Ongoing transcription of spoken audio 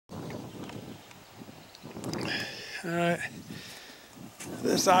Alright,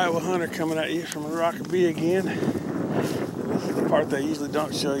 this Iowa hunter coming at you from a Rockabee again. This is the part they usually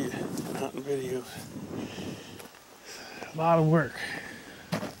don't show you in hunting videos. A lot of work.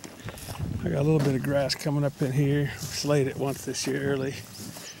 I got a little bit of grass coming up in here. Slayed it once this year early.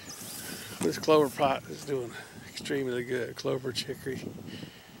 This clover plot is doing extremely good. Clover, chicory,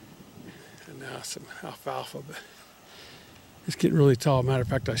 and now some alfalfa, but it's getting really tall. Matter of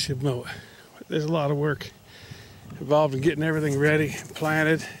fact, I should mow it. But there's a lot of work involved in getting everything ready,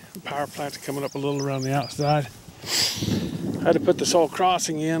 planted. The power plant's coming up a little around the outside. I had to put this whole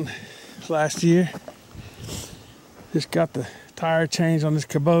crossing in last year. Just got the tire changed on this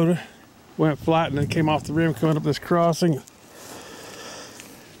Kubota. Went flat and then came off the rim coming up this crossing.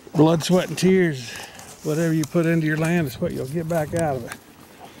 Blood, sweat, and tears. Whatever you put into your land is what you'll get back out of it.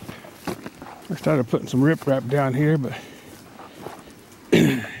 I started putting some riprap down here, but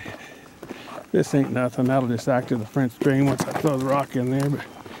this ain't nothing. That'll just act as a French drain once I throw the rock in there. But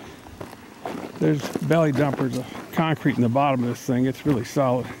there's belly dumpers of concrete in the bottom of this thing. It's really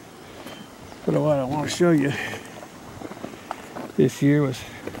solid. But what I want to show you this year was,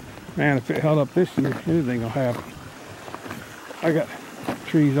 man, if it held up this year, anything will happen. I got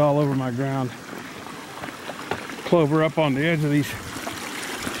trees all over my ground. Clover up on the edge of these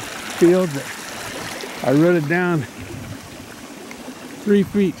fields that I rooted down 3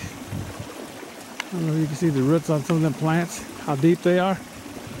 feet. I don't know if you can see the roots on some of them plants, how deep they are.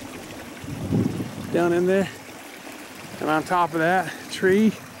 Down in there. And on top of that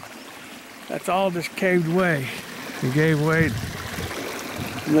tree, that's all just caved away and gave way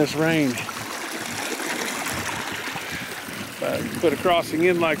from this rain. If I put a crossing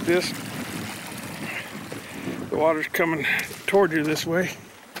in like this, the water's coming toward you this way.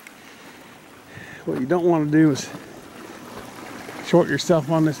 What you don't want to do is short yourself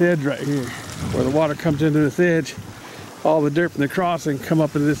on this edge right here, where the water comes into this edge. All the dirt from the crossing come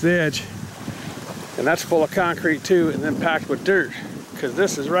up into this edge, and that's full of concrete too, and then packed with dirt, because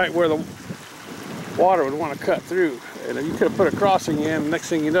this is right where the water would want to cut through. And if you could have put a crossing in, next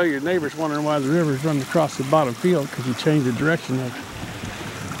thing you know, your neighbor's wondering why the river's running across the bottom field, because you changed the direction of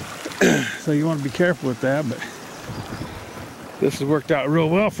it. So you want to be careful with that, but this has worked out real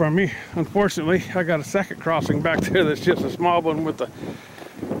well for me. Unfortunately, I got a second crossing back there that's just a small one with the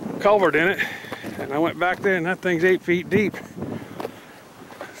culvert in it, and I went back there and that thing's 8 feet deep.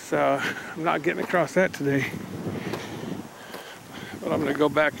 So I'm not getting across that today. But I'm gonna go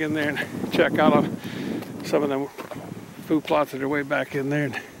back in there and check out some of them food plots that are way back in there,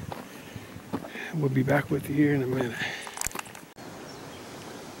 and we'll be back with you here in a minute.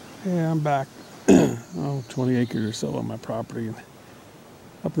 Yeah, I'm back. 20 acres or so on my property, and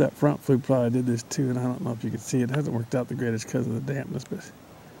up that front food plot I did this too, and I don't know if you can see it. It hasn't worked out the greatest because of the dampness, but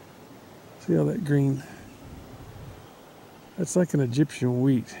see all that green? That's like an Egyptian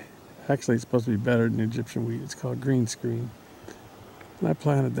wheat. Actually, it's supposed to be better than Egyptian wheat. It's called green screen. And I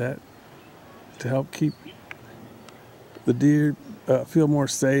planted that to help keep the deer feel more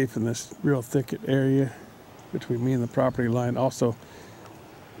safe in this real thicket area between me and the property line. Also,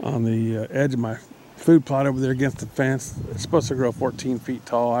 on the edge of my food plot over there against the fence, it's supposed to grow 14 feet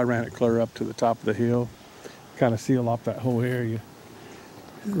tall. I ran it clear up to the top of the hill, kind of seal off that whole area.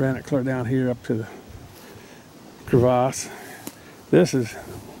 Ran it clear down here up to the crevasse. This is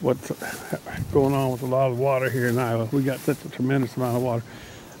what's going on with a lot of water here in Iowa. We got such a tremendous amount of water.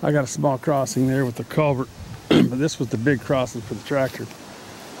 I got a small crossing there with the culvert, but this was the big crossing for the tractor.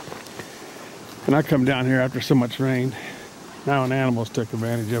 And I come down here after so much rain. Now an animals took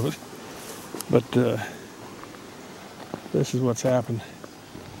advantage of it. But this is what's happened.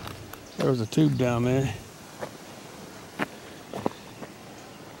 There was a tube down there.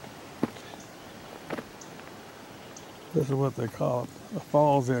 This is what they call it, a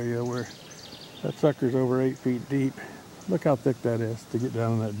falls area, where that sucker's over 8 feet deep. Look how thick that is to get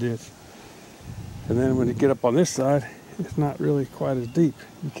down in that ditch. And then when you get up on this side, it's not really quite as deep.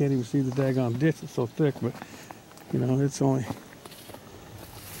 You can't even see the daggone ditch, it's so thick, but you know, it's only,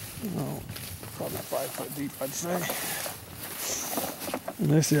 oh, probably 5 foot deep, I'd say. And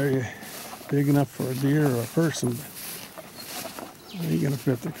this area, big enough for a deer or a person, but you ain't gonna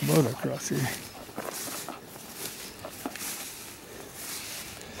fit the Kubota across here.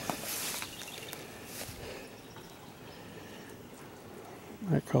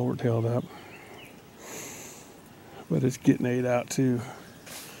 That culvert held up, but it's getting ate out too.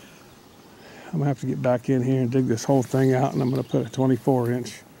 I'm gonna have to get back in here and dig this whole thing out, and I'm gonna put a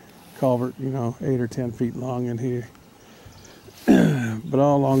 24-inch culvert, you know, 8 or 10 feet long in here. But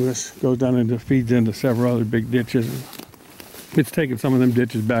all along this goes down into, feeds into several other big ditches. It's taken some of them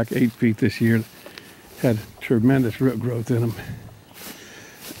ditches back 8 feet this year, had tremendous root growth in them.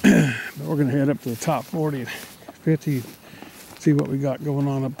 But we're gonna head up to the top 40 and 50, see what we got going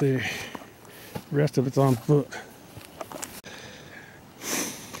on up there. The rest of it's on foot.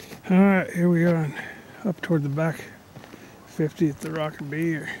 All right, here we are up toward the back 50 at the Rocker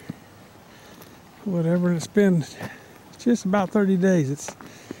Bee or whatever. And it's been just about 30 days. It's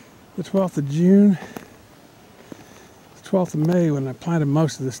the 12th of June, the 12th of May when I planted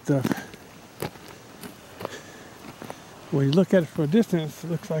most of this stuff. When you look at it from a distance,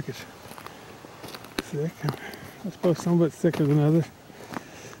 it looks like it's thick. I suppose some of it's thicker than others.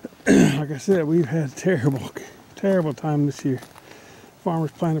 Like I said, we've had a terrible time this year.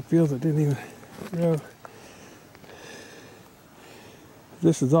 Farmers planted fields that didn't even grow.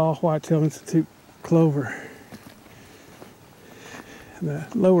 This is all Whitetail Institute clover. In the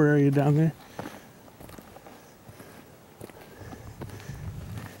lower area down there.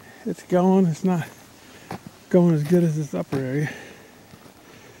 It's going, it's not going as good as this upper area.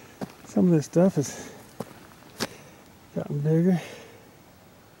 Some of this stuff has gotten bigger.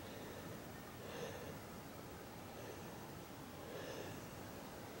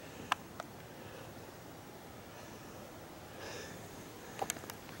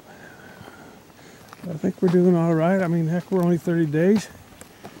 I think we're doing all right. I mean, heck, we're only 30 days.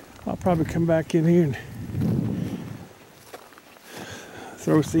 I'll probably come back in here and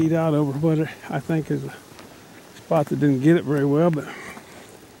throw seed out over what I think is a spot that didn't get it very well, but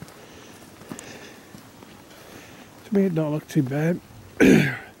to me it don't look too bad.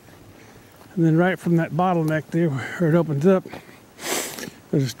 And then right from that bottleneck there where it opens up,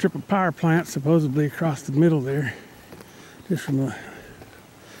 there's a strip of power plant supposedly across the middle there, just from the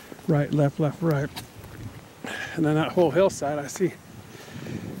right, left, right. And then that whole hillside I see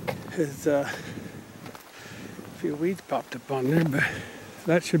is a few weeds popped up on there, but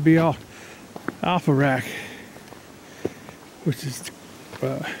that should be all alpha rack, which is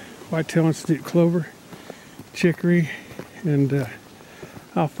Whitetail Institute clover, chicory, and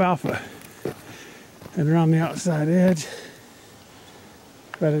alfalfa. And around the outside edge,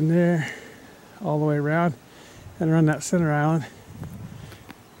 right in there, all the way around, and around that center island.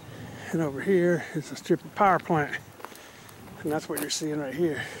 And over here is a strip of power plant. And that's what you're seeing right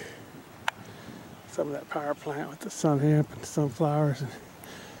here. Some of that power plant with the sun hemp and sunflowers and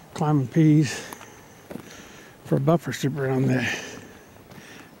climbing peas for a buffer strip around there.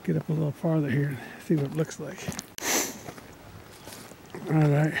 Get up a little farther here and see what it looks like. All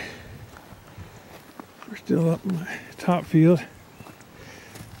right. We're still up in my top field.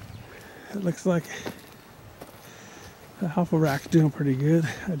 It looks like the alpha rack's doing pretty good.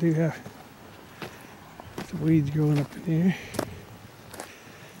 I do have some weeds growing up in here.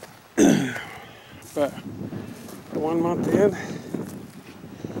 But for 1 month in,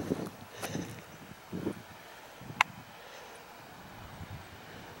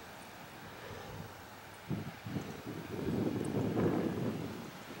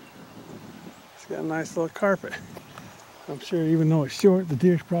 it's got a nice little carpet. I'm sure even though it's short, the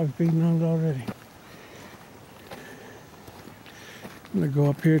deer's probably feeding on it already. I'm going to go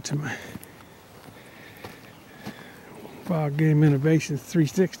up here to my Wild Game Innovations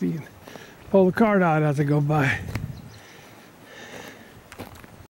 360 and pull the card out as I go by.